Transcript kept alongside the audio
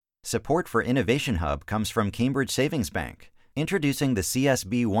Support for Innovation Hub comes from Cambridge Savings Bank. Introducing the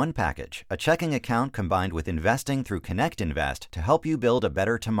CSB One package, a checking account combined with investing through Connect Invest to help you build a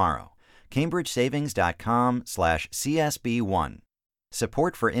better tomorrow. CambridgeSavings.com/CSB1.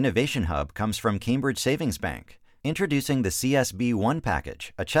 Support for Innovation Hub comes from Cambridge Savings Bank. Introducing the CSB One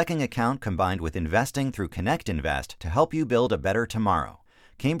package, a checking account combined with investing through Connect Invest to help you build a better tomorrow.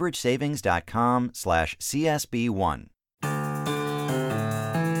 CambridgeSavings.com/CSB1.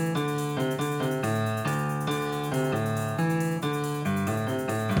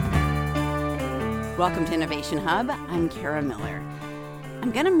 Welcome to Innovation Hub. I'm Kara Miller.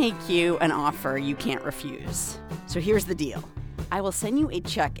 I'm going to make you an offer you can't refuse. So here's the deal. I will send you a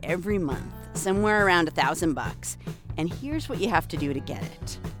check every month, somewhere around $1,000, and here's what you have to do to get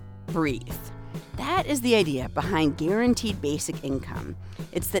it. Breathe. That is the idea behind guaranteed basic income.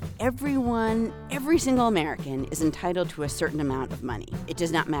 It's that every single American is entitled to a certain amount of money. It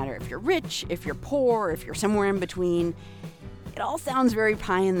does not matter if you're rich, if you're poor, if you're somewhere in between. It all sounds very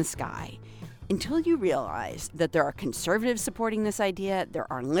pie in the sky. Until you realize that there are conservatives supporting this idea,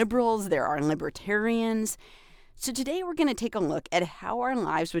 there are liberals, there are libertarians. So today we're going to take a look at how our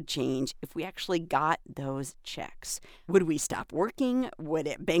lives would change if we actually got those checks. Would we stop working? Would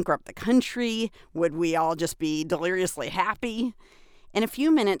it bankrupt the country? Would we all just be deliriously happy? In a few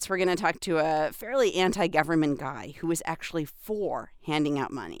minutes, we're going to talk to a fairly anti-government guy who is actually for handing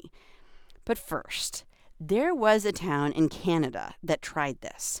out money. But first, there was a town in Canada that tried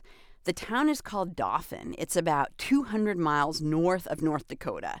this. The town is called Dauphin. It's about 200 miles north of North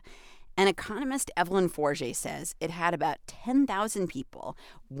Dakota. And economist Evelyn Forget says it had about 10,000 people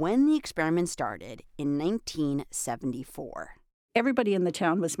when the experiment started in 1974. Everybody in the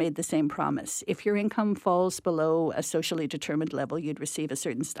town was made the same promise. If your income falls below a socially determined level, you'd receive a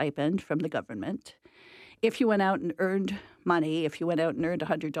certain stipend from the government. If you went out and earned money, if you went out and earned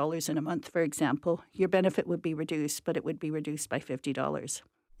 $100 in a month, for example, your benefit would be reduced, but it would be reduced by $50.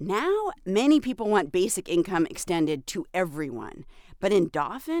 Now, many people want basic income extended to everyone. But in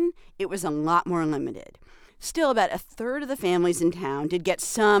Dauphin, it was a lot more limited. Still, about a third of the families in town did get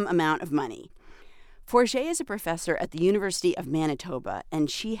some amount of money. Forget is a professor at the University of Manitoba,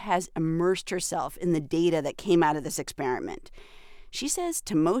 and she has immersed herself in the data that came out of this experiment. She says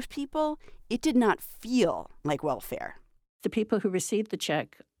to most people, it did not feel like welfare. The people who received the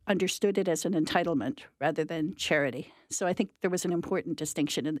check understood it as an entitlement rather than charity. So I think there was an important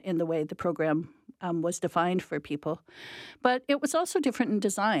distinction in the way the program was defined for people. But it was also different in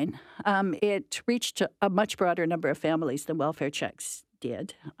design. It reached a much broader number of families than welfare checks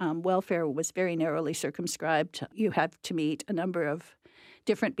did. Welfare was very narrowly circumscribed. You had to meet a number of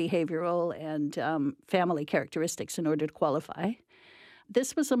different behavioral and family characteristics in order to qualify.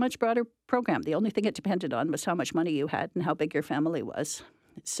 This was a much broader program. The only thing it depended on was how much money you had and how big your family was.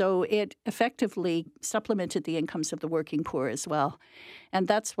 So it effectively supplemented the incomes of the working poor as well. And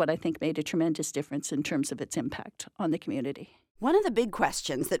that's what I think made a tremendous difference in terms of its impact on the community. One of the big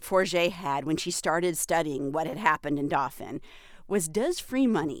questions that Forget had when she started studying what had happened in Dauphin was, does free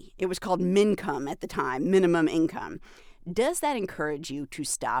money, it was called MINCOME at the time, minimum income, does that encourage you to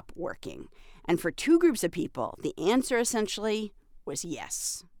stop working? And for two groups of people, the answer essentially was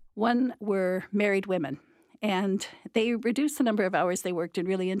yes. One were married women. And they reduced the number of hours they worked in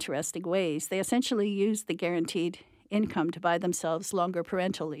really interesting ways. They essentially used the guaranteed income to buy themselves longer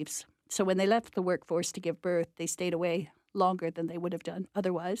parental leaves. So when they left the workforce to give birth, they stayed away longer than they would have done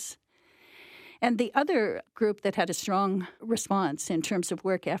otherwise. And the other group that had a strong response in terms of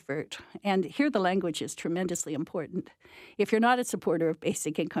work effort, and here the language is tremendously important. If you're not a supporter of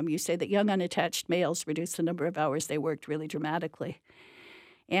basic income, you say that young unattached males reduce the number of hours they worked really dramatically.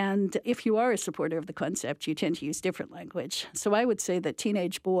 And if you are a supporter of the concept, you tend to use different language. So I would say that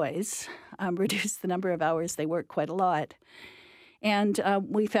teenage boys reduce the number of hours they work quite a lot. And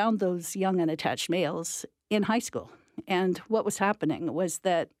we found those young unattached males in high school. And what was happening was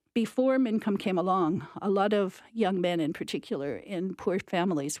that before MINCOME came along, a lot of young men in particular in poor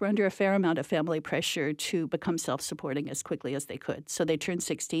families were under a fair amount of family pressure to become self-supporting as quickly as they could. So they turned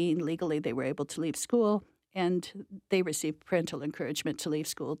 16. Legally, they were able to leave school. And they received parental encouragement to leave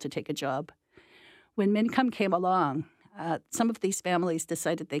school to take a job. When MINCOME came along, some of these families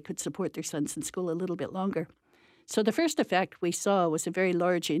decided they could support their sons in school a little bit longer. So the first effect we saw was a very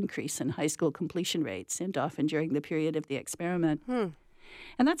large increase in high school completion rates in Dauphin during the period of the experiment. And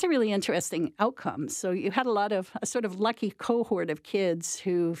that's a really interesting outcome. So you had a sort of lucky cohort of kids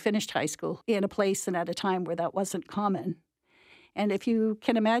who finished high school in a place and at a time where that wasn't common. And if you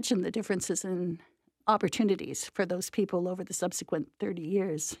can imagine the differences in opportunities for those people over the subsequent 30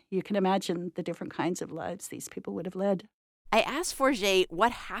 years, you can imagine the different kinds of lives these people would have led. I asked Forget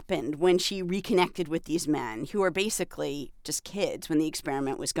what happened when she reconnected with these men who were basically just kids when the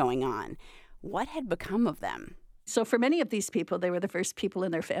experiment was going on. What had become of them? So for many of these people, they were the first people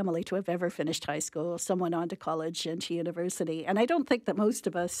in their family to have ever finished high school. Some went on to college and to university. And I don't think that most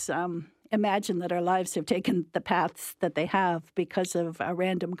of us imagine that our lives have taken the paths that they have because of a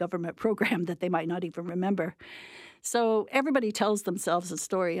random government program that they might not even remember. So everybody tells themselves a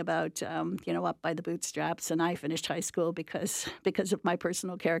story about, up by the bootstraps, and I finished high school because of my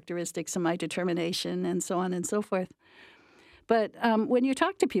personal characteristics and my determination and so on and so forth. But when you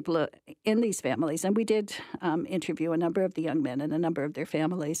talk to people in these families, and we did interview a number of the young men and a number of their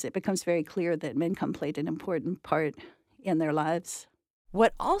families, it becomes very clear that Mincome played an important part in their lives.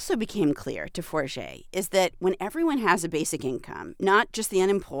 What also became clear to Forget is that when everyone has a basic income, not just the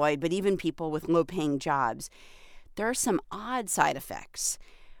unemployed, but even people with low-paying jobs, there are some odd side effects.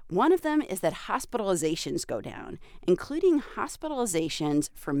 One of them is that hospitalizations go down, including hospitalizations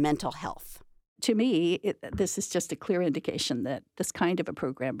for mental health. To me, this is just a clear indication that this kind of a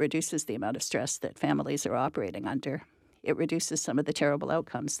program reduces the amount of stress that families are operating under. It reduces some of the terrible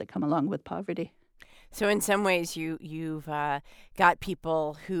outcomes that come along with poverty. So in some ways, you've got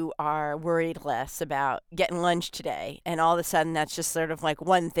people who are worried less about getting lunch today, and all of a sudden that's just sort of like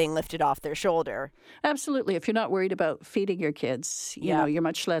one thing lifted off their shoulder. Absolutely. If you're not worried about feeding your kids, you know, you're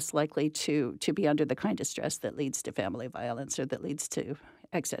much less likely to be under the kind of stress that leads to family violence or that leads to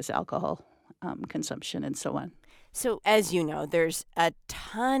excess alcohol consumption and so on. So, as you know, there's a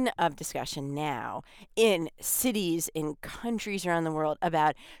ton of discussion now in cities, in countries around the world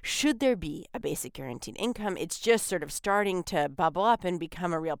about should there be a basic guaranteed income. It's just sort of starting to bubble up and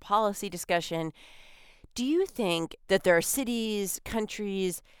become a real policy discussion. Do you think that there are cities,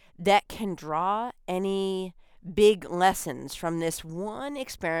 countries that can draw any big lessons from this one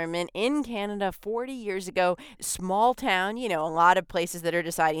experiment in Canada 40 years ago? Small town, a lot of places that are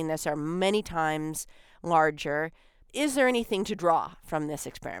deciding this are many times larger. Is there anything to draw from this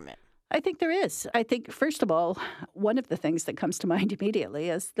experiment? I think there is. I think, first of all, one of the things that comes to mind immediately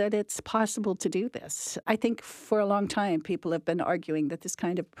is that it's possible to do this. I think for a long time, people have been arguing that this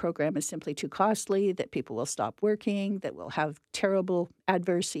kind of program is simply too costly, that people will stop working, that will have terrible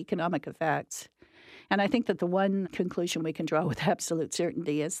adverse economic effects. And I think that the one conclusion we can draw with absolute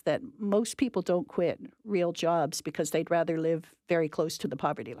certainty is that most people don't quit real jobs because they'd rather live very close to the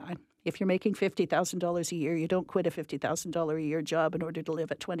poverty line. If you're making $50,000 a year, you don't quit a $50,000 a year job in order to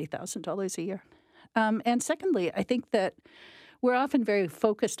live at $20,000 a year. And secondly, I think that we're often very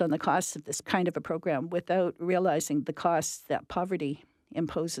focused on the costs of this kind of a program without realizing the costs that poverty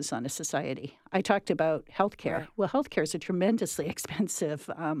imposes on a society. I talked about healthcare. Right. Well, healthcare is a tremendously expensive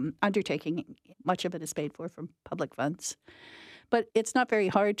undertaking. Much of it is paid for from public funds. But it's not very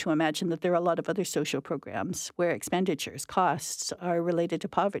hard to imagine that there are a lot of other social programs where expenditures, costs are related to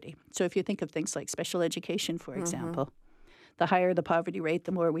poverty. So if you think of things like special education, for example, the higher the poverty rate,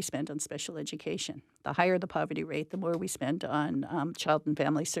 the more we spend on special education. The higher the poverty rate, the more we spend on child and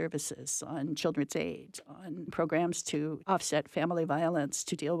family services, on children's aid, on programs to offset family violence,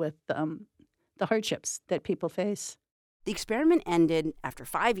 to deal with the hardships that people face. The experiment ended after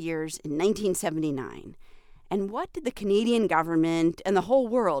 5 years in 1979. And what did the Canadian government and the whole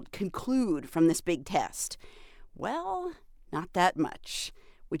world conclude from this big test? Well, not that much,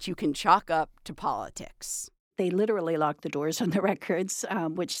 which you can chalk up to politics. They literally locked the doors on the records,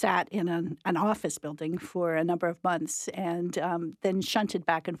 which sat in an office building for a number of months and then shunted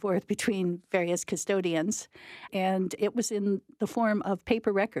back and forth between various custodians. And it was in the form of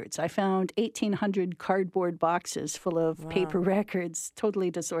paper records. I found 1,800 cardboard boxes full of paper records, totally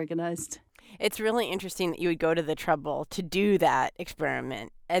disorganized. It's really interesting that you would go to the trouble to do that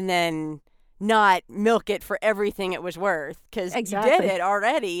experiment and then not milk it for everything it was worth, because you did it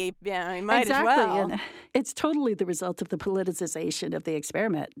already. Yeah, you might as well. And it's totally the result of the politicization of the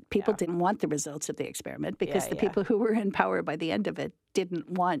experiment. People didn't want the results of the experiment because the people who were in power by the end of it didn't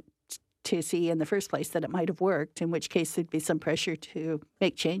want to see in the first place that it might have worked, in which case there'd be some pressure to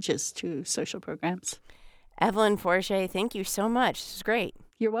make changes to social programs. Evelyn Forget, thank you so much. This is great.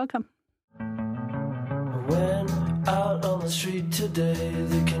 You're welcome. When out on the street today,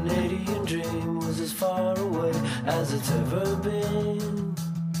 the Canadian dream was as far away as it's ever been,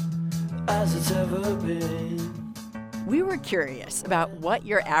 We were curious about what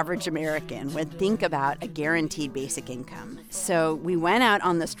your average American would think about a guaranteed basic income. So we went out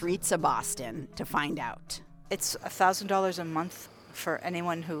on the streets of Boston to find out. It's $1,000 a month for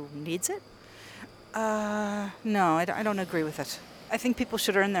anyone who needs it? No, I don't agree with it. I think people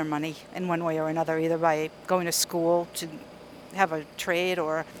should earn their money in one way or another, either by going to school to have a trade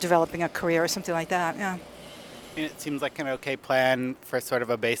or developing a career or something like that, yeah. It seems like an okay plan for sort of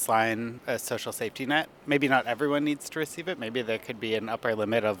a baseline social safety net. Maybe not everyone needs to receive it. Maybe there could be an upper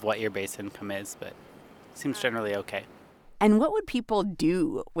limit of what your base income is, but it seems generally okay. And what would people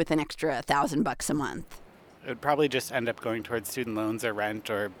do with an extra $1,000 a month? It would probably just end up going towards student loans or rent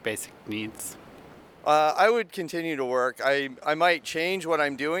or basic needs. I would continue to work. I might change what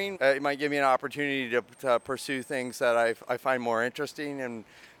I'm doing. It might give me an opportunity to pursue things that I find more interesting, and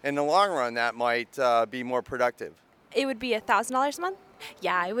in the long run, that might be more productive. It would be $1,000 a month?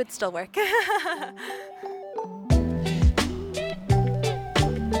 Yeah, I would still work.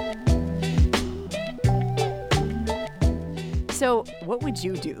 So, what would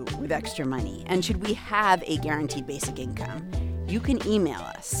you do with extra money? And should we have a guaranteed basic income? You can email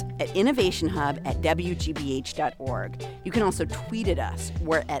us at innovationhub@wgbh.org. You can also tweet at us.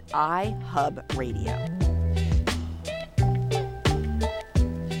 We're at iHubRadio.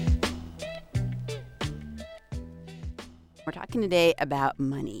 We're talking today about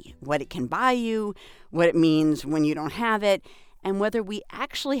money, what it can buy you, what it means when you don't have it, and whether we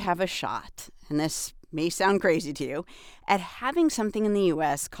actually have a shot, and this may sound crazy to you, at having something in the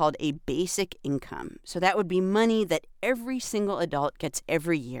U.S. called a basic income. So that would be money that every single adult gets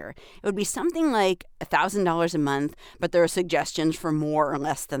every year. It would be something like $1,000 a month, but there are suggestions for more or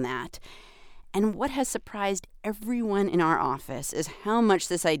less than that. And what has surprised everyone in our office is how much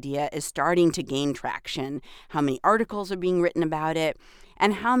this idea is starting to gain traction, how many articles are being written about it,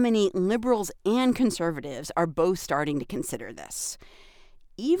 and how many liberals and conservatives are both starting to consider this.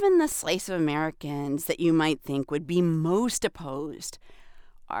 Even the slice of Americans that you might think would be most opposed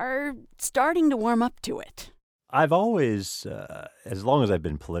are starting to warm up to it. I've always, as long as I've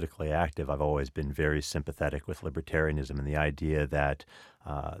been politically active, I've always been very sympathetic with libertarianism and the idea that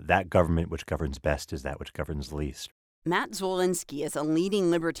that government which governs best is that which governs least. Matt Zwolinski is a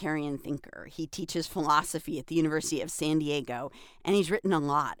leading libertarian thinker. He teaches philosophy at the University of San Diego, and he's written a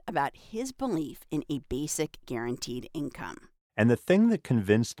lot about his belief in a basic guaranteed income. And the thing that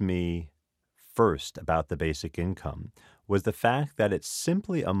convinced me first about the basic income was the fact that it's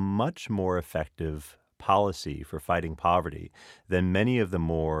simply a much more effective policy for fighting poverty than many of the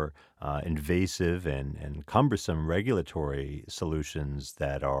more invasive and cumbersome regulatory solutions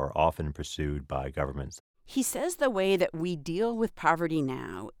that are often pursued by governments. He says the way that we deal with poverty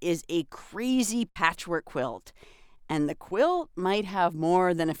now is a crazy patchwork quilt, and the quilt might have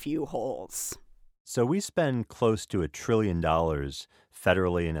more than a few holes. So we spend close to $1 trillion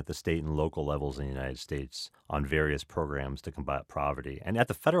federally and at the state and local levels in the United States on various programs to combat poverty. And at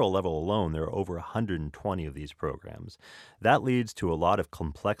the federal level alone, there are over 120 of these programs. That leads to a lot of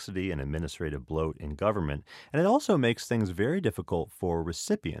complexity and administrative bloat in government. And it also makes things very difficult for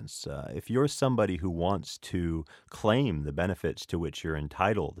recipients. If you're somebody who wants to claim the benefits to which you're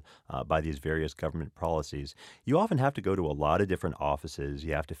entitled by these various government policies, you often have to go to a lot of different offices.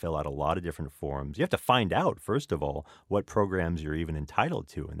 You have to fill out a lot of different forms. You have to find out, first of all, what programs you're even entitled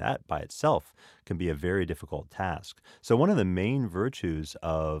to. And that by itself can be a very difficult task. So one of the main virtues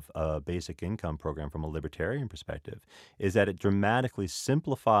of a basic income program from a libertarian perspective is that it dramatically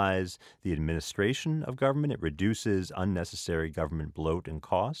simplifies the administration of government. It reduces unnecessary government bloat and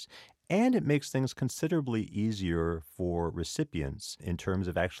costs. And it makes things considerably easier for recipients in terms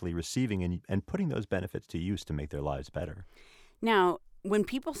of actually receiving and putting those benefits to use to make their lives better. Now, when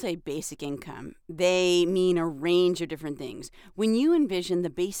people say basic income, they mean a range of different things. When you envision the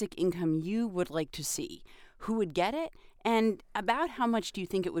basic income you would like to see, who would get it, and about how much do you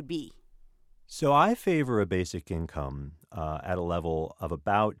think it would be? So I favor a basic income at a level of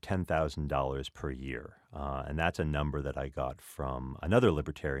about $10,000 per year. And that's a number that I got from another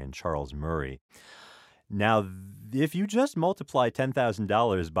libertarian, Charles Murray. Now, if you just multiply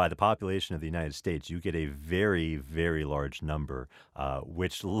 $10,000 by the population of the United States, you get a very, very large number,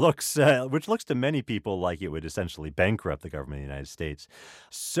 which looks to many people like it would essentially bankrupt the government of the United States.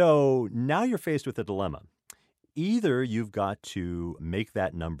 So now you're faced with a dilemma. Either you've got to make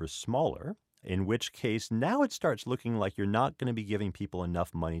that number smaller, in which case now it starts looking like you're not going to be giving people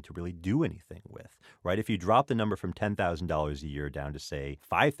enough money to really do anything with, right? If you drop the number from $10,000 a year down to, say,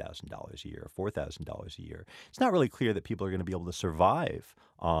 $5,000 a year or $4,000 a year, it's not really clear that people are going to be able to survive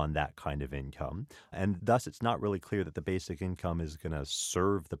on that kind of income. And thus, it's not really clear that the basic income is going to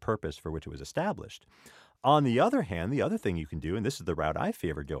serve the purpose for which it was established. On the other hand, the other thing you can do, and this is the route I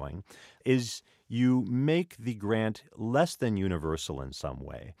favor going, is you make the grant less than universal in some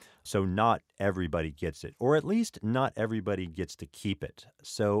way. So not everybody gets it, or at least not everybody gets to keep it.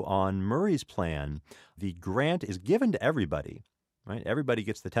 So on Murray's plan, the grant is given to everybody, right? Everybody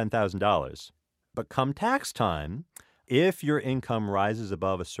gets the $10,000. But come tax time, if your income rises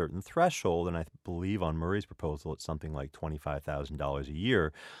above a certain threshold, and I believe on Murray's proposal it's something like $25,000 a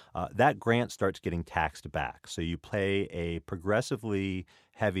year, that grant starts getting taxed back. So you pay a progressively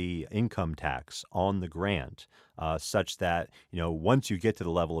heavy income tax on the grant, such that, once you get to the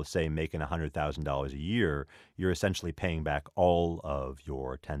level of, say, making $100,000 a year, you're essentially paying back all of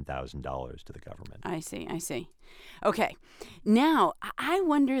your $10,000 to the government. I see. Okay. Now, I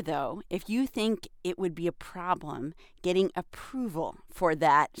wonder, though, if you think it would be a problem getting approval for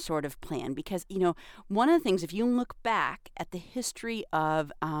that sort of plan. Because, one of the things, if you look back at the history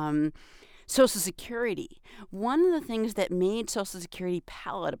of Social Security, one of the things that made Social Security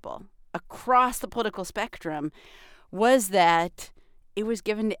palatable across the political spectrum was that it was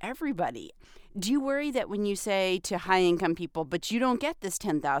given to everybody. Do you worry that when you say to high-income people, but you don't get this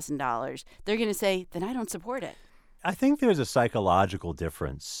 $10,000, they're going to say, then I don't support it? I think there's a psychological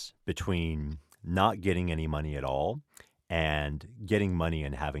difference between not getting any money at all and getting money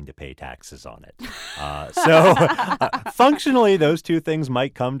and having to pay taxes on it. Functionally, those two things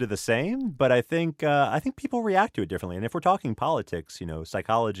might come to the same, but I think people react to it differently. And if we're talking politics,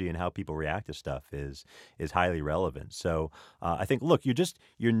 psychology and how people react to stuff is highly relevant. So I think, look,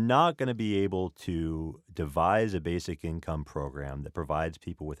 you're not going to be able to devise a basic income program that provides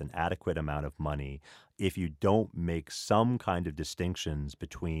people with an adequate amount of money if you don't make some kind of distinctions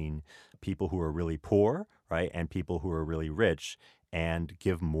between people who are really poor, right, and people who are really rich, and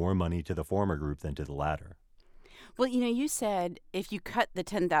give more money to the former group than to the latter. Well, you said if you cut the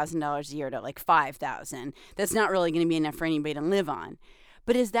 $10,000 a year to like $5,000, that's not really going to be enough for anybody to live on.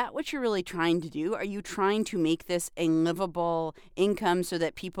 But is that what you're really trying to do? Are you trying to make this a livable income so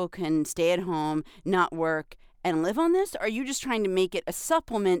that people can stay at home, not work, and live on this? Or are you just trying to make it a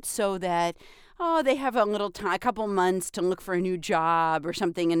supplement so that they have a little time, a couple months to look for a new job or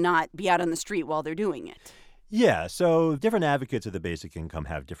something and not be out on the street while they're doing it? Yeah, so different advocates of the basic income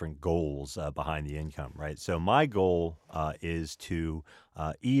have different goals behind the income, right? So my goal is to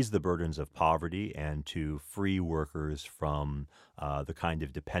ease the burdens of poverty and to free workers from the kind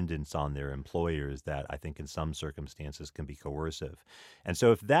of dependence on their employers that I think in some circumstances can be coercive. And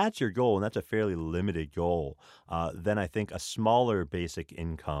so if that's your goal, and that's a fairly limited goal, then I think a smaller basic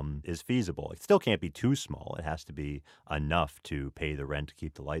income is feasible. It still can't be too small. It has to be enough to pay the rent, to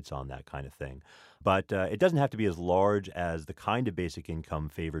keep the lights on, that kind of thing. But it doesn't have to be as large as the kind of basic income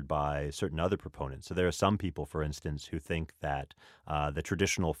favored by certain other proponents. So there are some people, for instance, who think that the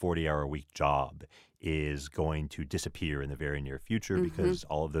traditional 40-hour-a-week job is going to disappear in the very near future because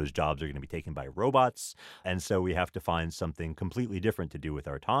all of those jobs are going to be taken by robots. And so we have to find something completely different to do with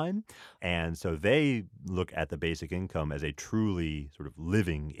our time. And so they look at the basic income as a truly sort of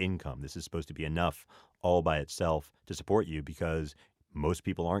living income. This is supposed to be enough all by itself to support you because most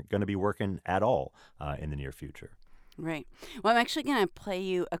people aren't going to be working at all in the near future. Right. Well, I'm actually going to play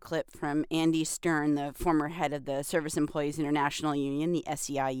you a clip from Andy Stern, the former head of the Service Employees International Union, the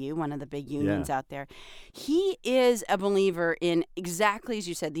SEIU, one of the big unions out there. He is a believer in exactly as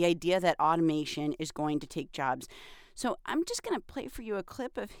you said, the idea that automation is going to take jobs. So I'm just going to play for you a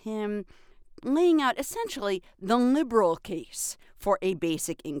clip of him laying out essentially the liberal case for a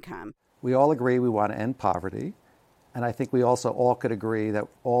basic income. We all agree we want to end poverty. And I think we also all could agree that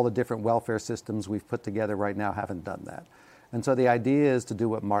all the different welfare systems we've put together right now haven't done that. And so the idea is to do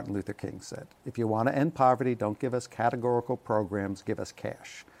what Martin Luther King said. If you want to end poverty, don't give us categorical programs, give us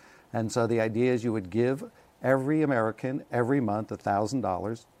cash. And so the idea is you would give every American every month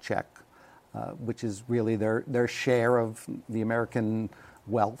 $1,000 check, which is really their share of the American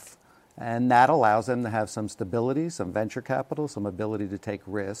wealth. And that allows them to have some stability, some venture capital, some ability to take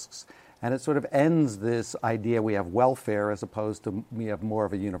risks. And it sort of ends this idea we have welfare as opposed to we have more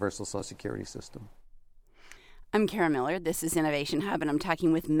of a universal Social Security system. I'm Kara Miller. This is Innovation Hub, and I'm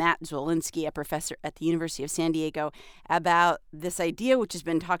talking with Matt Zwolinski, a professor at the University of San Diego, about this idea, which has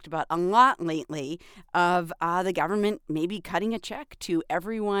been talked about a lot lately, of the government maybe cutting a check to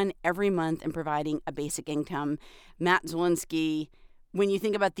everyone every month and providing a basic income. Matt Zwolinski, when you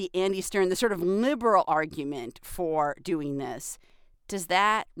think about the Andy Stern, the sort of liberal argument for doing this, does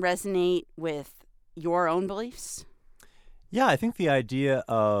that resonate with your own beliefs? Yeah, I think the idea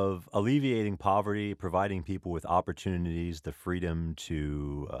of alleviating poverty, providing people with opportunities, the freedom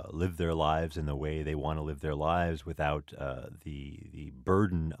to live their lives in the way they want to live their lives without the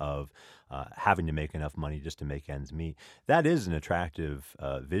burden of having to make enough money just to make ends meet, that is an attractive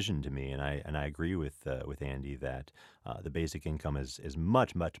vision to me. And I agree with Andy that the basic income is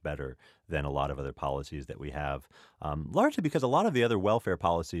much, much better than a lot of other policies that we have, largely because a lot of the other welfare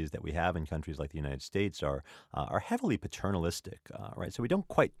policies that we have in countries like the United States are heavily paternalistic, right? So we don't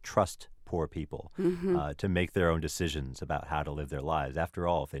quite trust poor people Mm-hmm. to make their own decisions about how to live their lives. After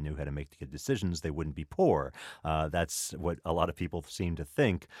all, if they knew how to make good decisions, they wouldn't be poor. That's what a lot of people seem to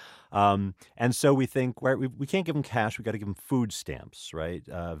think. And so we think, right, we can't give them cash. We got to give them food stamps, right?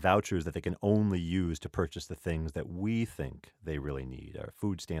 Vouchers that they can only use to purchase the things that we think they really need. Our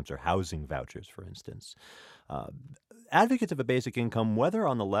food stamps or housing vouchers, for instance. Advocates of a basic income, whether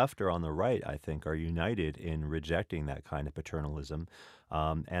on the left or on the right, I think, are united in rejecting that kind of paternalism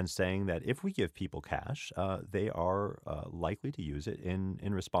and saying that if we give people cash, they are likely to use it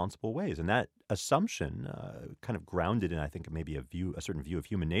in responsible ways. And that assumption, kind of grounded in, I think, maybe a certain view of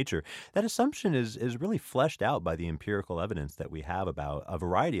human nature, that assumption is really fleshed out by the empirical evidence that we have about a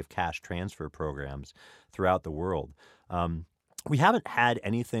variety of cash transfer programs throughout the world. We haven't had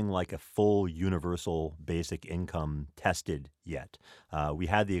anything like a full universal basic income tested yet. We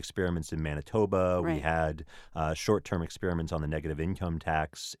had the experiments in Manitoba. Right. We had short-term experiments on the negative income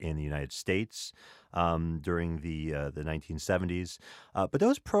tax in the United States during the 1970s. But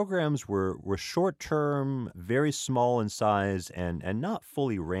those programs were short-term, very small in size, and not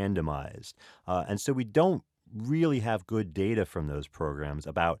fully randomized. And so we don't really have good data from those programs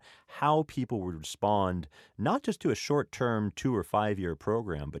about how people would respond, not just to a short-term 2 or 5 year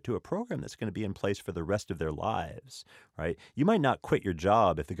program, but to a program that's going to be in place for the rest of their lives, right? You might not quit your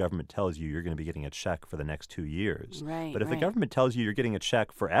job if the government tells you you're going to be getting a check for the next 2 years. Right, But if right. the government tells you you're getting a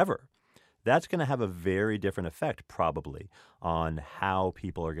check forever, that's going to have a very different effect, probably, on how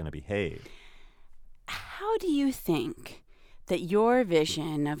people are going to behave. How do you think that your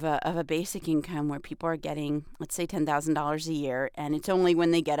vision of a basic income where people are getting, let's say, $10,000 a year, and it's only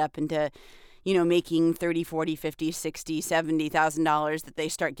when they get up into, making $30,000, $40,000, $50,000, $60,000, $70,000 that they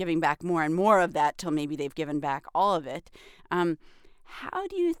start giving back more and more of that till maybe they've given back all of it. How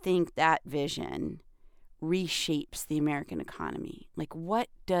do you think that vision reshapes the American economy? Like, what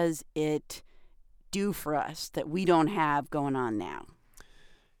does it do for us that we don't have going on now?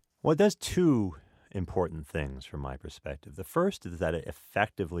 Well, it does two important things from my perspective. The first is that it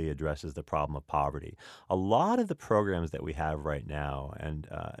effectively addresses the problem of poverty. A lot of the programs that we have right now, and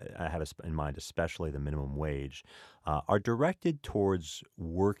I have in mind especially the minimum wage, are directed towards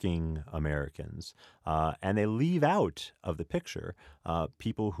working Americans, and they leave out of the picture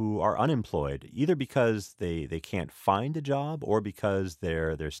people who are unemployed, either because they can't find a job or because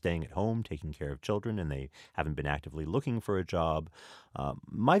they're staying at home taking care of children and they haven't been actively looking for a job.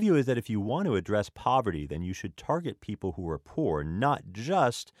 My view is that if you want to address poverty, then you should target people who are poor, not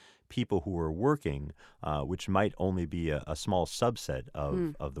just people who are working, which might only be a small subset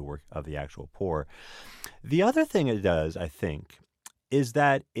of the actual poor. The other thing it does, I think, is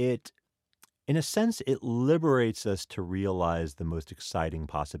that in a sense, it liberates us to realize the most exciting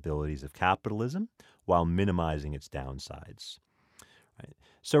possibilities of capitalism while minimizing its downsides. Right?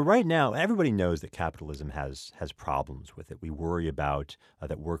 So right now, everybody knows that capitalism has problems with it. We worry about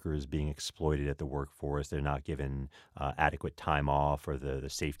that workers being exploited at the workforce. They're not given adequate time off, or the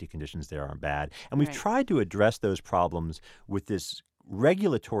safety conditions there aren't bad. And we've tried to address those problems with this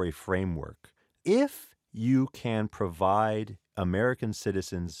regulatory framework. If you can provide American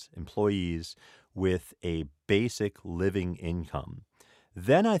citizens, employees, with a basic living income,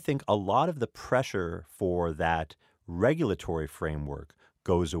 then I think a lot of the pressure for that regulatory framework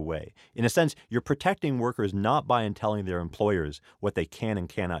goes away. In a sense, you're protecting workers not by telling their employers what they can and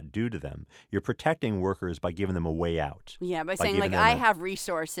cannot do to them. You're protecting workers by giving them a way out. Yeah, by saying, like, I have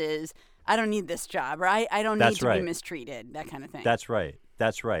resources, I don't need this job, or I don't need to be mistreated, that kind of thing. That's right.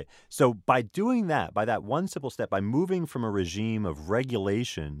 That's right. So by doing that, by that one simple step, by moving from a regime of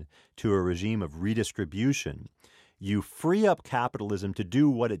regulation to a regime of redistribution, you free up capitalism to do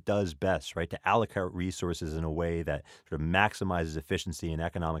what it does best, right? To allocate resources in a way that sort of maximizes efficiency and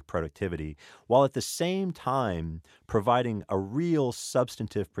economic productivity, while at the same time providing a real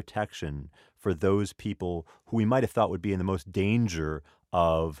substantive protection for those people who we might have thought would be in the most danger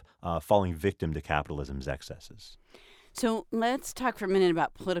of falling victim to capitalism's excesses. So let's talk for a minute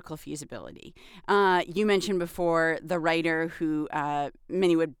about political feasibility. You mentioned before the writer who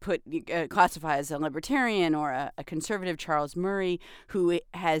many would classify as a libertarian or a conservative, Charles Murray, who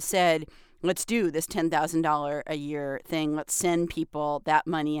has said, let's do this $10,000 a year thing. Let's send people that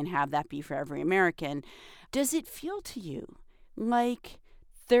money and have that be for every American. Does it feel to you like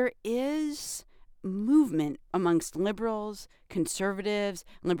there is movement amongst liberals, conservatives,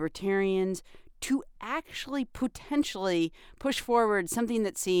 libertarians to actually potentially push forward something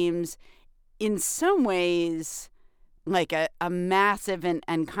that seems in some ways like a massive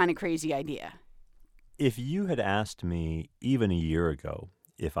and kind of crazy idea? If you had asked me even a year ago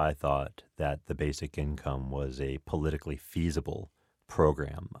if I thought that the basic income was a politically feasible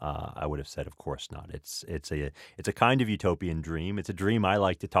program. I would have said, of course not. It's a kind of utopian dream. It's a dream I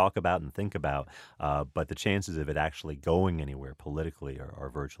like to talk about and think about, but the chances of it actually going anywhere politically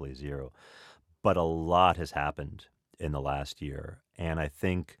are virtually zero. But a lot has happened in the last year, and I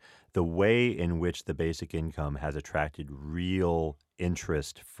think the way in which the basic income has attracted real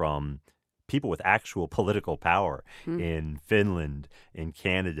interest from people with actual political power in Finland, in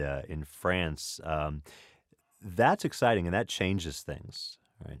Canada, in France, that's exciting, and that changes things.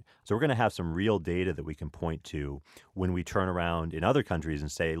 Right? So we're going to have some real data that we can point to when we turn around in other countries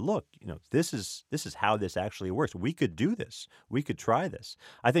and say, look, this is how this actually works. We could do this. We could try this.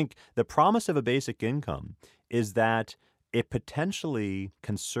 I think the promise of a basic income is that it potentially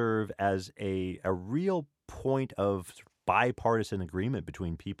can serve as a real point of bipartisan agreement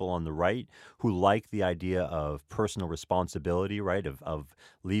between people on the right who like the idea of personal responsibility, right, of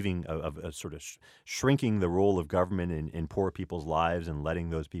leaving, of sort of shrinking the role of government in poor people's lives and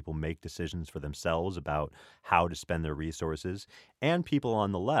letting those people make decisions for themselves about how to spend their resources, and people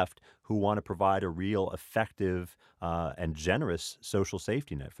on the left who want to provide a real effective and generous social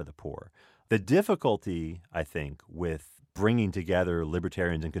safety net for the poor. The difficulty, I think, with bringing together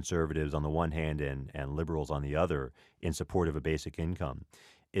libertarians and conservatives on the one hand and liberals on the other in support of a basic income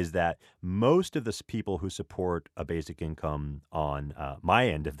is that most of the people who support a basic income on my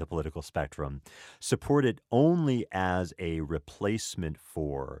end of the political spectrum support it only as a replacement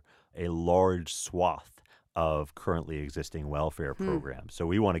for a large swath of currently existing welfare programs. So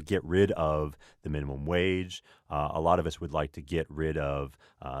we want to get rid of the minimum wage. A lot of us would like to get rid of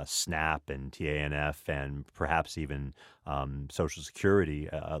SNAP and TANF and perhaps even Social Security,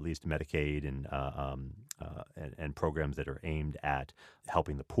 at least Medicaid and programs that are aimed at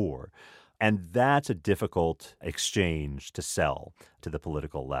helping the poor. And that's a difficult exchange to sell to the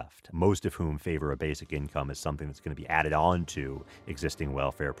political left, most of whom favor a basic income as something that's going to be added on to existing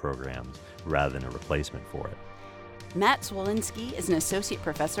welfare programs rather than a replacement for it. Matt Smolinski is an associate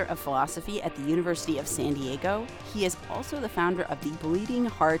professor of philosophy at the University of San Diego. He is also the founder of the Bleeding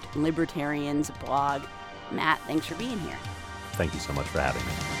Heart Libertarians blog. Matt, thanks for being here. Thank you so much for having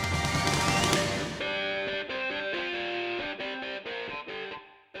me.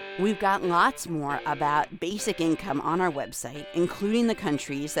 We've got lots more about basic income on our website, including the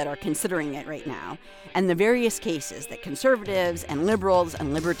countries that are considering it right now, and the various cases that conservatives and liberals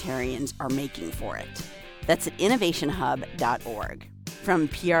and libertarians are making for it. That's at innovationhub.org. From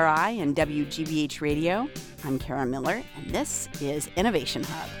PRI and WGBH Radio, I'm Kara Miller, and this is Innovation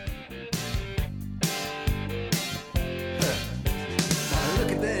Hub.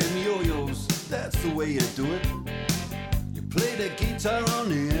 Look at them yo-yos, that's the way you do it. Play the guitar on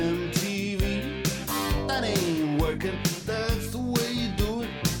the MTV. That ain't working, that's the way you do it.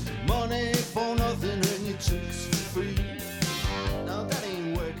 Money for nothing and your chicks for free. Now that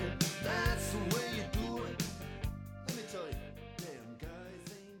ain't working, that's the way you do it. Let me tell you, damn guys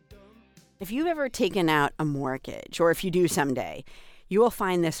ain't dumb. If you've ever taken out a mortgage, or if you do someday, you will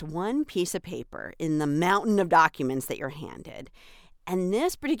find this one piece of paper in the mountain of documents that you're handed. And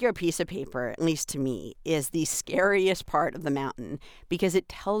this particular piece of paper, at least to me, is the scariest part of the mountain because it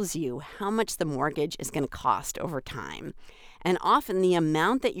tells you how much the mortgage is going to cost over time. And often the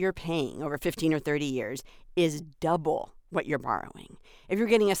amount that you're paying over 15 or 30 years is double what you're borrowing. If you're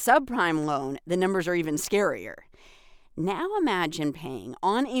getting a subprime loan, the numbers are even scarier. Now imagine paying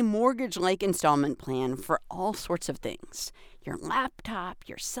on a mortgage-like installment plan for all sorts of things. Your laptop,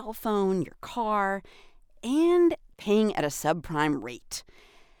 your cell phone, your car, and paying at a subprime rate.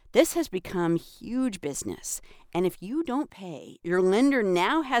 This has become huge business, and if you don't pay, your lender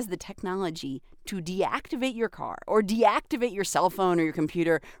now has the technology to deactivate your car or deactivate your cell phone or your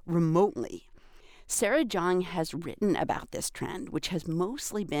computer remotely. Sarah Jeong has written about this trend, which has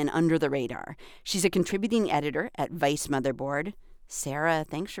mostly been under the radar. She's a contributing editor at Vice Motherboard. Sarah,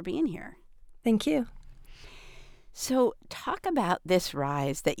 thanks for being here. Thank you. So talk about this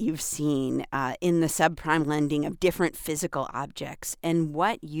rise that you've seen in the subprime lending of different physical objects and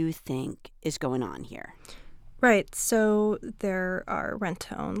what you think is going on here. Right. So there are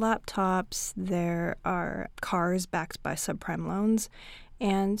rent-to-own laptops, there are cars backed by subprime loans,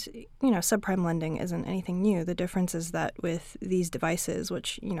 and, subprime lending isn't anything new. The difference is that with these devices,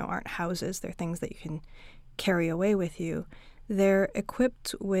 which, aren't houses, they're things that you can carry away with you, they're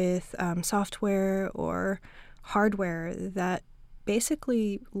equipped with software or hardware that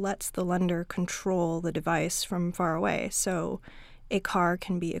basically lets the lender control the device from far away. So a car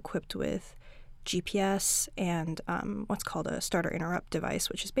can be equipped with GPS and what's called a starter interrupt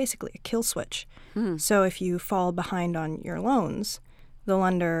device, which is basically a kill switch. So if you fall behind on your loans, the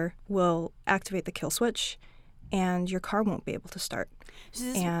lender will activate the kill switch and your car won't be able to start.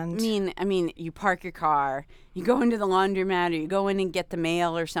 Does this mean you park your car, you go into the laundromat, or you go in and get the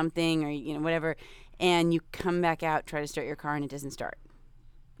mail or something, or whatever, and you come back out, try to start your car, and it doesn't start?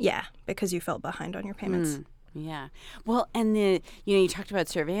 Yeah, because you fell behind on your payments. Yeah. Well, and you talked about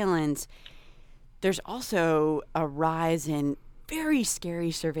surveillance. There's also a rise in very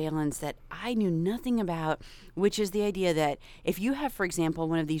scary surveillance that I knew nothing about, which is the idea that if you have, for example,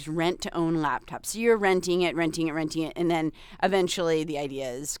 one of these rent-to-own laptops, so you're renting it, and then eventually the idea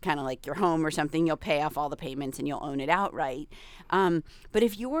is kind of like your home or something, you'll pay off all the payments and you'll own it outright. But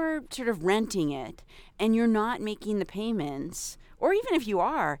if you're sort of renting it and you're not making the payments, or even if you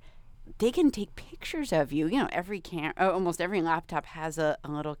are, they can take pictures of you. Almost every laptop has a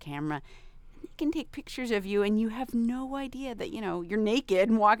little camera. They can take pictures of you, and you have no idea that, you're naked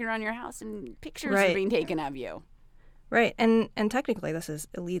and walking around your house, and pictures are being taken of you. Right, and technically this is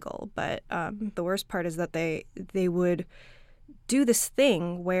illegal, but the worst part is that they would do this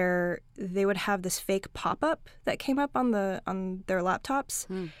thing where they would have this fake pop-up that came up on their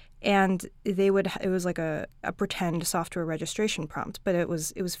laptops, and it was like a pretend software registration prompt, but it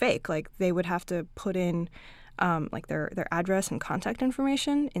was fake. Like, they would have to put in like their address and contact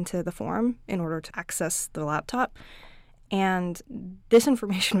information into the form in order to access the laptop. And this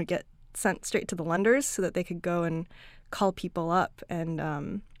information would get sent straight to the lenders so that they could go and call people up,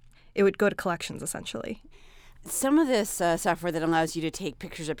 and it would go to collections, essentially. Some of this software that allows you to take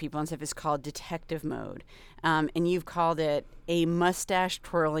pictures of people and stuff is called detective mode. And you've called it a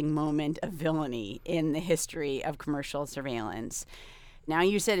mustache-twirling moment of villainy in the history of commercial surveillance. Now,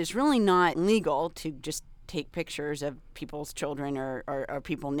 you said it's really not legal to just take pictures of people's children or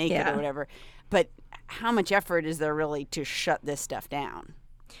people naked or whatever. But how much effort is there really to shut this stuff down?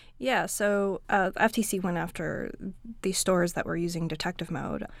 Yeah, so FTC went after these stores that were using detective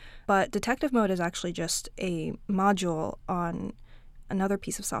mode. But detective mode is actually just a module on another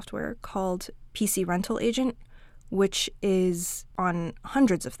piece of software called PC Rental Agent, which is on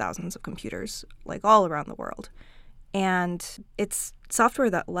hundreds of thousands of computers, like all around the world. And it's software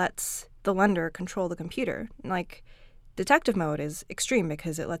that lets the lender control the computer. Like, detective mode is extreme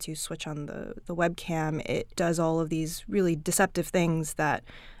because it lets you switch on the webcam. It does all of these really deceptive things that,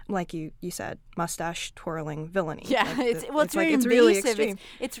 like you said, mustache twirling villainy. Yeah, like it's very it's invasive. really extreme.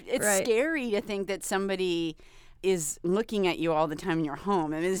 It's right. Scary to think that somebody is looking at you all the time in your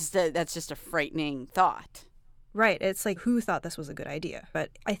home. I mean, that's just a frightening thought. Right. It's like, who thought this was a good idea? But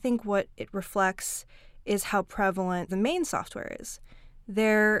I think what it reflects is how prevalent the main software is.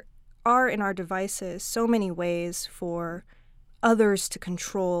 There are in our devices so many ways for others to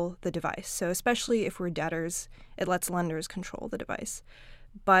control the device. So especially if we're debtors, it lets lenders control the device.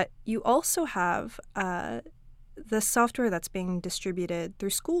 But you also have the software that's being distributed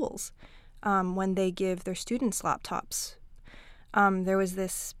through schools when they give their students laptops. There was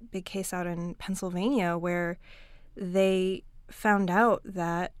this big case out in Pennsylvania where they found out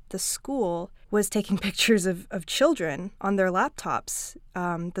that the school was taking pictures of children on their laptops,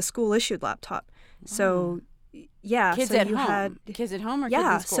 the school-issued laptop. So, yeah. Kids so at you home. Had, kids at home or kids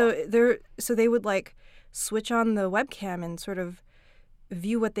in school? So they would, like, switch on the webcam and sort of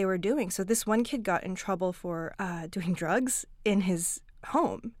view what they were doing. So this one kid got in trouble for doing drugs in his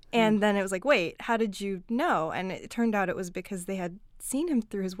home. And then it was like, wait, how did you know? And it turned out it was because they had seen him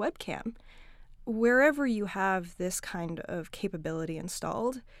through his webcam. Wherever you have this kind of capability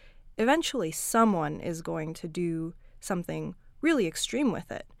installed, eventually someone is going to do something really extreme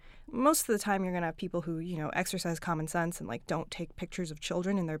with it. Most of the time you're going to have people who, exercise common sense and, like, don't take pictures of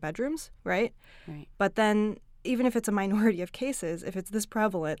children in their bedrooms, right? Right. But then even if it's a minority of cases, if it's this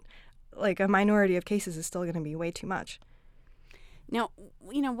prevalent, like, a minority of cases is still going to be way too much. Now,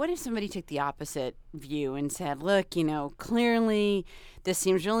 what if somebody took the opposite view and said, look, clearly this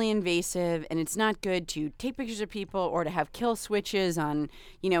seems really invasive and it's not good to take pictures of people or to have kill switches on,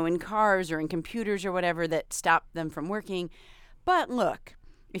 in cars or in computers or whatever that stop them from working. But look,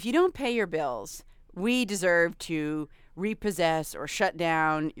 if you don't pay your bills, we deserve to repossess or shut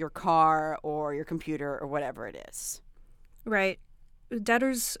down your car or your computer or whatever it is. Right.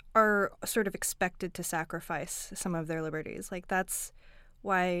 Debtors are sort of expected to sacrifice some of their liberties. Like, that's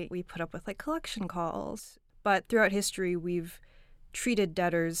why we put up with, like, collection calls. But throughout history, we've treated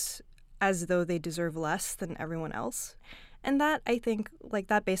debtors as though they deserve less than everyone else. And that, I think, like,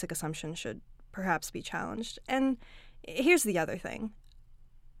 that basic assumption should perhaps be challenged. And here's the other thing.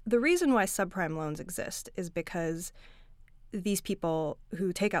 The reason why subprime loans exist is because these people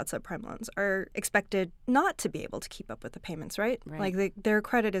who take out subprime loans are expected not to be able to keep up with the payments, right? Like, their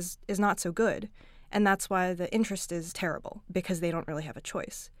credit is not so good, and that's why the interest is terrible, because they don't really have a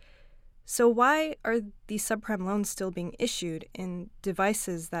choice. So why are these subprime loans still being issued in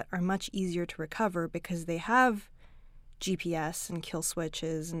devices that are much easier to recover because they have GPS and kill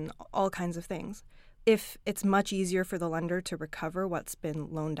switches and all kinds of things? If it's much easier for the lender to recover what's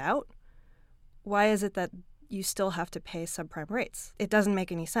been loaned out, why is it that you still have to pay subprime rates? It doesn't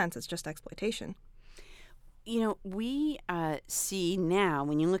make any sense. It's just exploitation. We see now,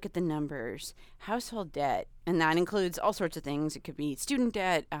 when you look at the numbers, household debt, and that includes all sorts of things. It could be student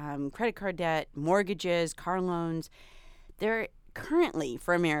debt, credit card debt, mortgages, car loans. They're currently,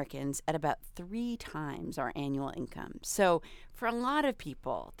 for Americans, at about 3 times our annual income. So for a lot of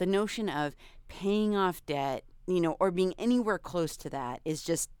people, the notion of paying off debt, or being anywhere close to that is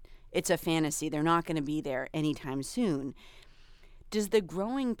just, it's a fantasy. They're not going to be there anytime soon. Does the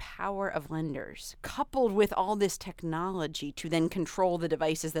growing power of lenders, coupled with all this technology to then control the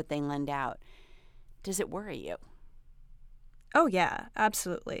devices that they lend out, does it worry you? Oh, yeah,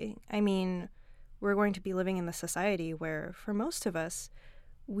 absolutely. I mean, we're going to be living in the society where, for most of us,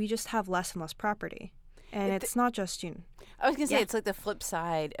 we just have less and less property. And it's not just you. I was going to say, it's like the flip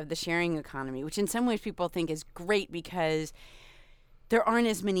side of the sharing economy, which in some ways people think is great because there aren't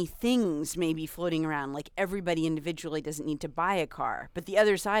as many things maybe floating around. Like everybody individually doesn't need to buy a car. But the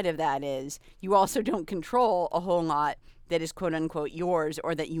other side of that is you also don't control a whole lot that is quote unquote yours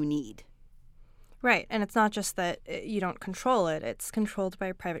or that you need. Right. And it's not just that you don't control it. It's controlled by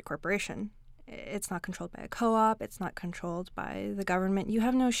a private corporation. It's not controlled by a co-op. It's not controlled by the government. You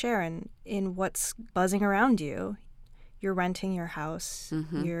have no share in what's buzzing around you. You're renting your house.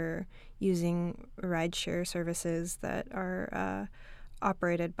 Mm-hmm. You're using rideshare services that are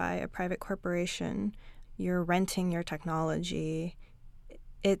operated by a private corporation. You're renting your technology.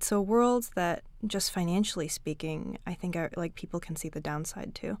 It's a world that, just financially speaking, I think people can see the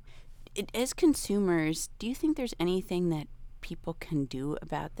downside too. As consumers, do you think there's anything that people can do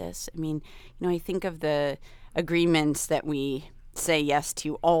about this? I mean, I think of the agreements that we say yes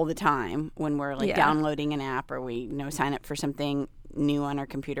to all the time when we're downloading an app or we sign up for something new on our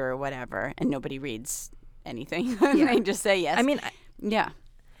computer or whatever, and nobody reads anything. They just say yes. I mean, yeah.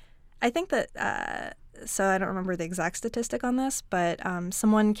 I think that, so I don't remember the exact statistic on this, but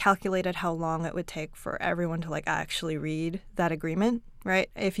someone calculated how long it would take for everyone to actually read that agreement, right?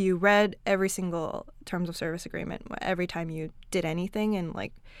 If you read every single terms of service agreement every time you did anything and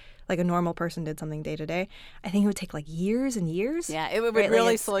like a normal person did something day to day, I think it would take years and years. Yeah, it would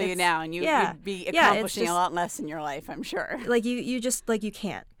really slow you down, and you'd be accomplishing a lot less in your life, I'm sure. You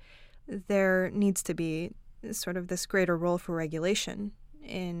can't. There needs to be sort of this greater role for regulation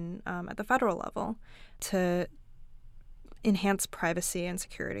at the federal level to enhance privacy and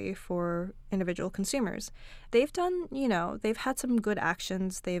security for individual consumers. They've done, they've had some good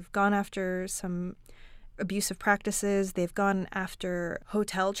actions. They've gone after some abusive practices. They've gone after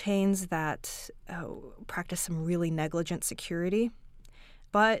hotel chains that practice some really negligent security.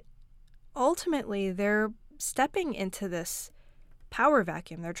 But ultimately, they're stepping into this power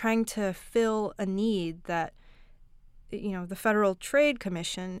vacuum. They're trying to fill a need that, the Federal Trade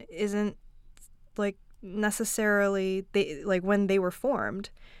Commission isn't necessarily, when they were formed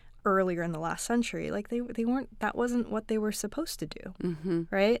earlier in the last century, they weren't, that wasn't what they were supposed to do, mm-hmm.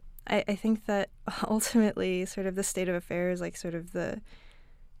 right? I think that ultimately sort of the state of affairs,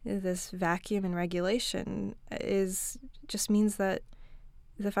 this vacuum in regulation just means that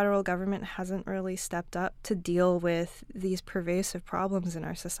the federal government hasn't really stepped up to deal with these pervasive problems in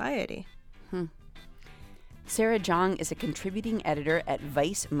our society. Sarah Jeong is a contributing editor at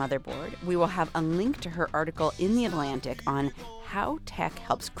Vice Motherboard. We will have a link to her article in The Atlantic on how tech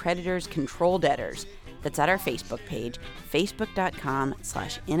helps creditors control debtors. That's at our Facebook page,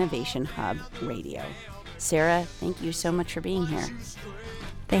 facebook.com/innovationhubradio. Sarah, thank you so much for being here.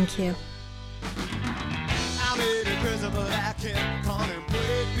 Thank you. I'm in a prison, but I can't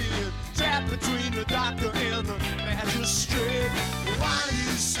contemplate being trapped between the doctor and the magistrate. One of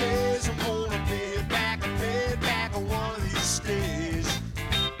these days I'm gonna pay it back one of these days.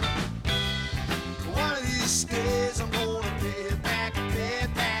 One of these days I'm gonna pay it back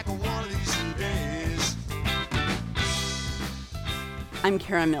one of these days. I'm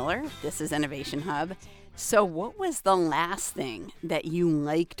Kara Miller. This is Innovation Hub. So what was the last thing that you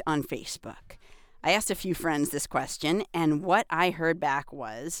liked on Facebook? I asked a few friends this question, and what I heard back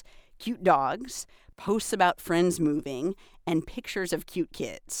was cute dogs, posts about friends moving, and pictures of cute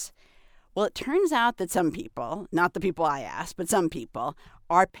kids. Well, it turns out that some people, not the people I asked, but some people,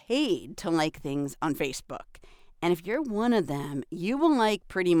 are paid to like things on Facebook. And if you're one of them, you will like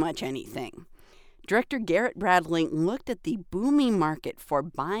pretty much anything. Director Garrett Bradley looked at the booming market for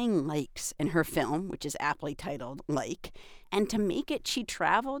buying likes in her film, which is aptly titled Like, And to make it, she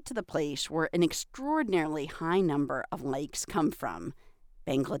traveled to the place where an extraordinarily high number of likes come from,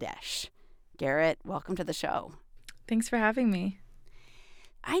 Bangladesh. Garrett, welcome to the show. Thanks for having me.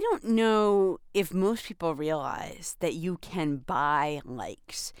 I don't know if most people realize that you can buy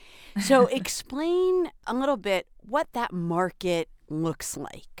likes. So explain a little bit what that market looks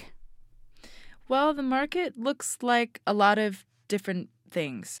like. Well, the market looks like a lot of different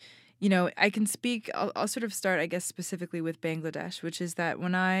things. You know, I can speak, I'll sort of start, I guess, specifically with Bangladesh, which is that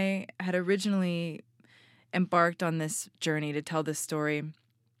when I had originally embarked on this journey to tell this story,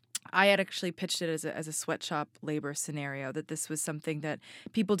 I had actually pitched it as a sweatshop labor scenario, that this was something that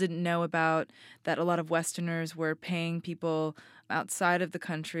people didn't know about, that a lot of Westerners were paying people outside of the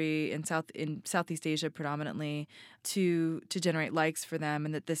country in Southeast Asia predominantly to generate likes for them,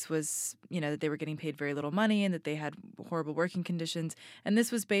 and that this was, you know, that they were getting paid very little money and that they had horrible working conditions. And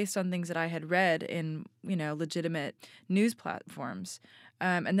this was based on things that I had read in, you know, legitimate news platforms.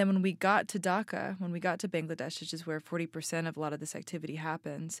 And then when we got to Dhaka, when we got to Bangladesh, which is where 40% of a lot of this activity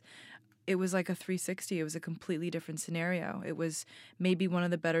happens, it was like a 360. It was a completely different scenario. It was maybe one of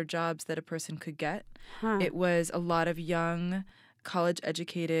the better jobs that a person could get. It was a lot of young,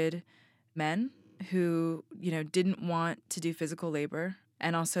 college-educated men who, you know, didn't want to do physical labor.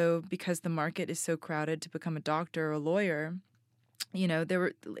 And also because the market is so crowded to become a doctor or a lawyer, you know,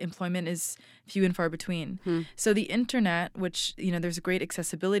 employment is few and far between. So the internet, which, you know, there's a great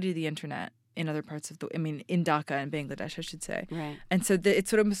accessibility to the internet in other parts of in Dhaka and Bangladesh, I should say. Right. And so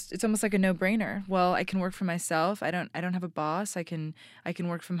it's almost like a no-brainer. Well, I can work for myself. I don't have a boss. I can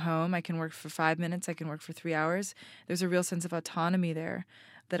work from home. I can work for 5 minutes. I can work for 3 hours. There's a real sense of autonomy there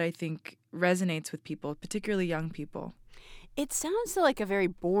that I think resonates with people, particularly young people. It sounds like a very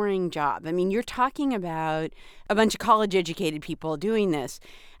boring job. I mean, you're talking about a bunch of college-educated people doing this.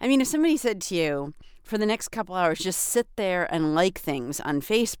 I mean, if somebody said to you, for the next couple hours, just sit there and like things on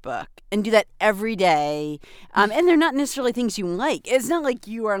Facebook and do that every day, and they're not necessarily things you like. It's not like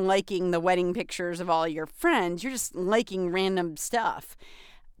you are liking the wedding pictures of all your friends. You're just liking random stuff.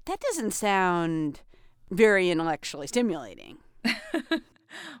 That doesn't sound very intellectually stimulating.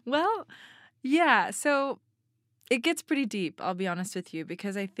 Well, yeah, so it gets pretty deep, I'll be honest with you,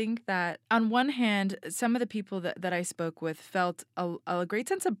 because I think that on one hand, some of the people that I spoke with felt a great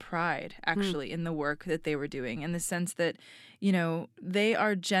sense of pride, actually, in the work that they were doing, in the sense that, you know, they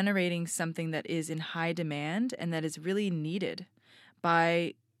are generating something that is in high demand and that is really needed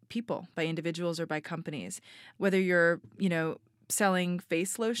by people, by individuals or by companies. Whether you're, you know, selling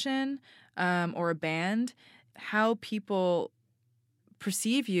face lotion or a band, how people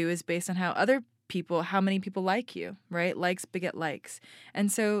perceive you is based on how many people like you, right? Likes beget likes.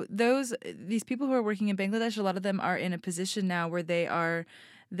 And so these people who are working in Bangladesh, a lot of them are in a position now where they are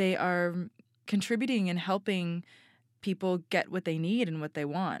contributing and helping people get what they need and what they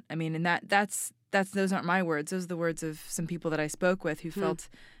want. I mean, and that's those aren't my words. Those are the words of some people that I spoke with who felt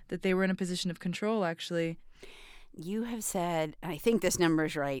that they were in a position of control, actually. You have said, and I think this number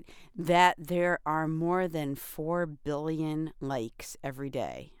is right, that there are more than 4 billion likes every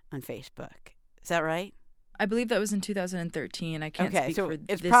day on Facebook. Is that right? I believe that was in 2013. I can't speak so for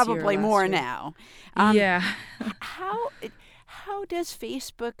it's this probably year or more last year. now. Yeah. How does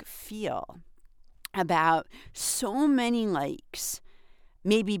Facebook feel about so many likes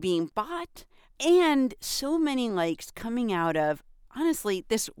maybe being bought and so many likes coming out of, honestly,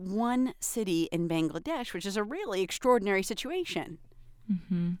 this one city in Bangladesh, which is a really extraordinary situation?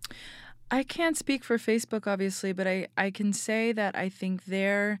 Mm-hmm. I can't speak for Facebook, obviously, but I can say that I think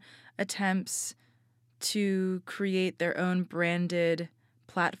their attempts to create their own branded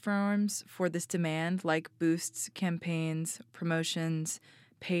platforms for this demand, like boosts, campaigns, promotions,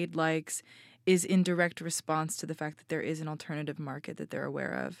 paid likes, is in direct response to the fact that there is an alternative market that they're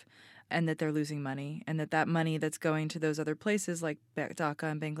aware of, and that they're losing money, and that money that's going to those other places like Dhaka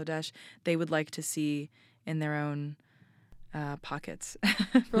and Bangladesh, they would like to see in their own pockets,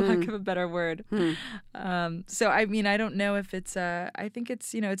 for lack of a better word. So, I mean, I don't know if it's, I think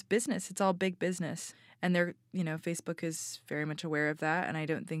it's, you know, it's business. It's all big business. And they're, you know, Facebook is very much aware of that. And I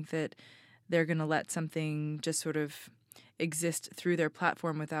don't think that they're going to let something just sort of exist through their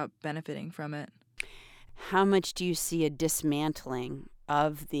platform without benefiting from it. How much do you see a dismantling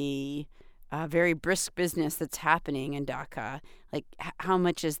of the very brisk business that's happening in Dhaka? Like, how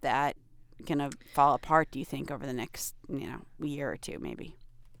much is that going to fall apart, do you think, over the next, year or two, maybe?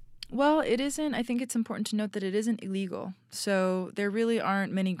 Well, it isn't. I think it's important to note that it isn't illegal. So there really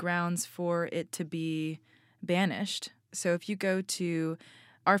aren't many grounds for it to be banished. So if you go to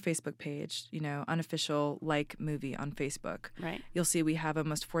our Facebook page, unofficial like movie on Facebook, right, you'll see we have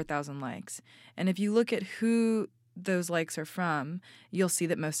almost 4,000 likes. And if you look at who those likes are from, you'll see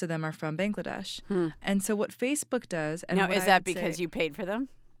that most of them are from Bangladesh. And so what Facebook does, and now, what is I that would because say, you paid for them?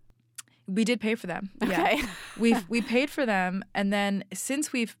 we did pay for them. Okay. Yeah. we paid for them, and then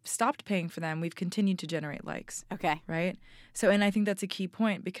since we've stopped paying for them, we've continued to generate likes. Okay. Right? So, and I think that's a key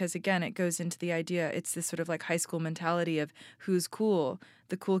point because, again, it goes into the idea, it's this sort of like high school mentality of who's cool.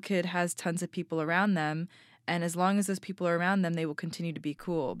 The cool kid has tons of people around them, and as long as those people are around them, they will continue to be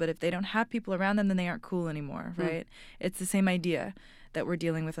cool. But if they don't have people around them, then they aren't cool anymore, right? It's the same idea that we're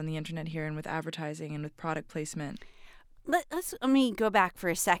dealing with on the internet here and with advertising and with product placement. Let me go back for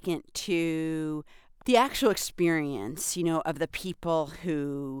a second to the actual experience, of the people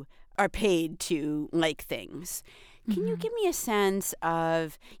who are paid to like things. Can you give me a sense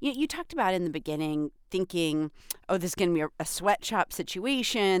of, you talked about in the beginning thinking, oh, this is going to be a sweatshop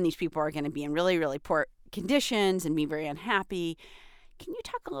situation. These people are going to be in really, really poor conditions and be very unhappy. Can you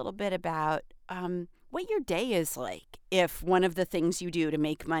talk a little bit about what your day is like if one of the things you do to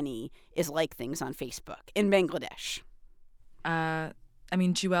make money is like things on Facebook in Bangladesh?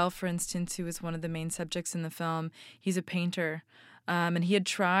 Jewel, for instance, who was one of the main subjects in the film, he's a painter. And he had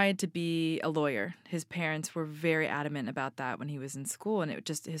tried to be a lawyer. His parents were very adamant about that when he was in school, and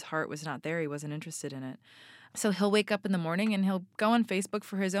his heart was not there. He wasn't interested in it. So he'll wake up in the morning and he'll go on Facebook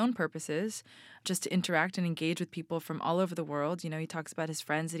for his own purposes, just to interact and engage with people from all over the world. He talks about his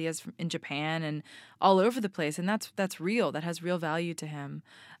friends that he has in Japan and all over the place, and that's real. That has real value to him.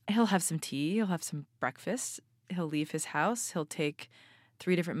 He'll have some tea. He'll have some breakfast. He'll leave his house. He'll take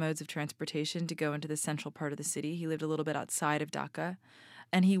 3 different modes of transportation to go into the central part of the city. He lived a little bit outside of Dhaka.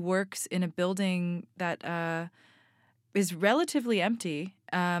 And he works in a building that is relatively empty,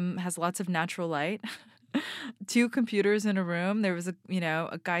 has lots of natural light, 2 computers in a room. There was a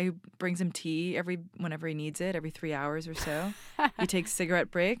guy who brings him tea whenever he needs it, every 3 hours or so. He takes cigarette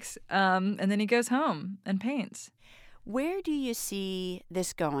breaks, and then he goes home and paints. Where do you see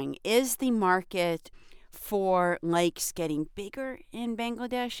this going? Is the market for likes getting bigger in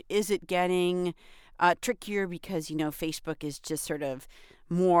Bangladesh? Is it getting trickier because, Facebook is just sort of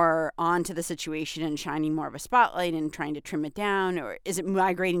more onto the situation and shining more of a spotlight and trying to trim it down? Or is it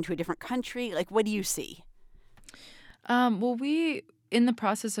migrating to a different country? Like, what do you see? Well, in the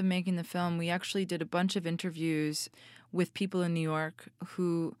process of making the film, we actually did a bunch of interviews with people in New York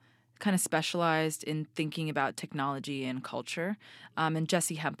who kind of specialized in thinking about technology and culture. And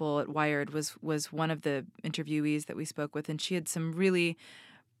Jessie Hempel at Wired was one of the interviewees that we spoke with, and she had some really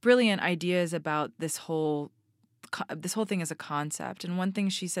brilliant ideas about this whole thing as a concept. And one thing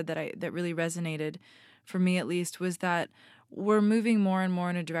she said that really resonated, for me at least, was that we're moving more and more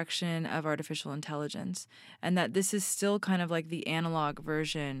in a direction of artificial intelligence, and that this is still kind of like the analog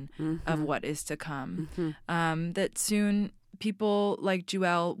version of what is to come. That soon people like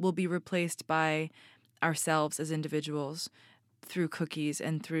Jewel will be replaced by ourselves as individuals through cookies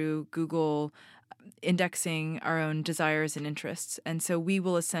and through Google indexing our own desires and interests. And so we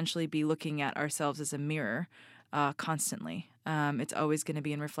will essentially be looking at ourselves as a mirror constantly. It's always going to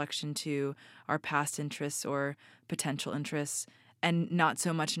be in reflection to our past interests or potential interests, and not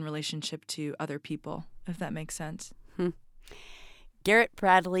so much in relationship to other people, if that makes sense. Garrett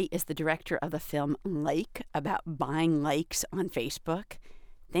Bradley is the director of the film Like, about buying likes on Facebook.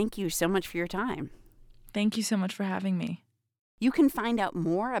 Thank you so much for your time. Thank you so much for having me. You can find out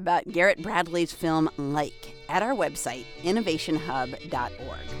more about Garrett Bradley's film Like at our website,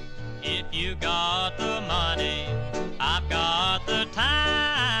 innovationhub.org. If you got the money, I've got the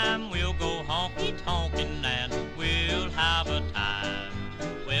time. We'll go honky-tonkin' and we'll have a time.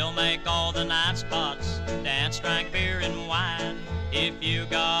 We'll make all the night spots, dance, drink beer and wine. If you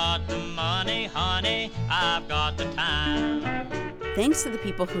got the money, honey, I've got the time. Thanks to the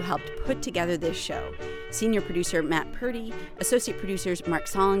people who helped put together this show. Senior producer Matt Purdy, associate producers Mark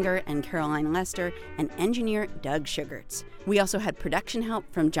Solinger and Caroline Lester, and engineer Doug Sugarts. We also had production help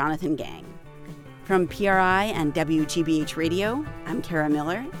from Jonathan Gang. From PRI and WGBH Radio, I'm Kara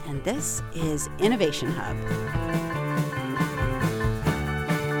Miller, and this is Innovation Hub.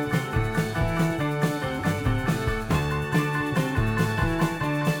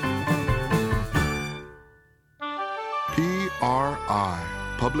 PRI,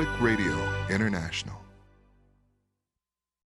 Public Radio International.